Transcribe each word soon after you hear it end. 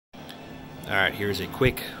Alright, here's a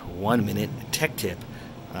quick 1-minute tech tip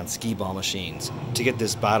on skee ball machines. To get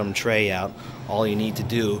this bottom tray out, all you need to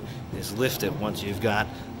do is lift it once you've got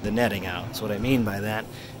the netting out. So what I mean by that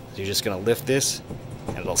is you're just going to lift this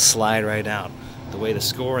and it'll slide right out. The way the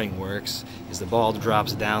scoring works is the ball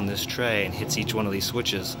drops down this tray and hits each one of these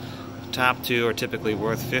switches. The top two are typically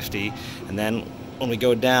worth 50, and then when we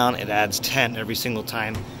go down it adds 10 every single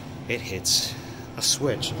time it hits a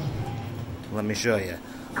switch. Let me show you.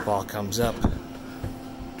 Ball comes up,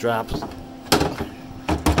 drops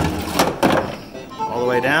all the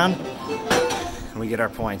way down, and we get our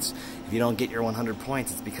points. If you don't get your 100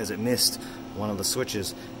 points, it's because it missed one of the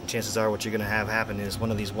switches. And chances are what you're going to have happen is one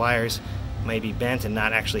of these wires may be bent and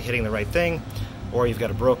not actually hitting the right thing, or you've got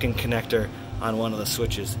a broken connector on one of the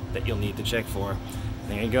switches that you'll need to check for.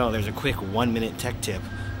 There you go. There's a quick 1-minute tech tip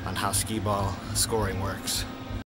on how skee ball scoring works.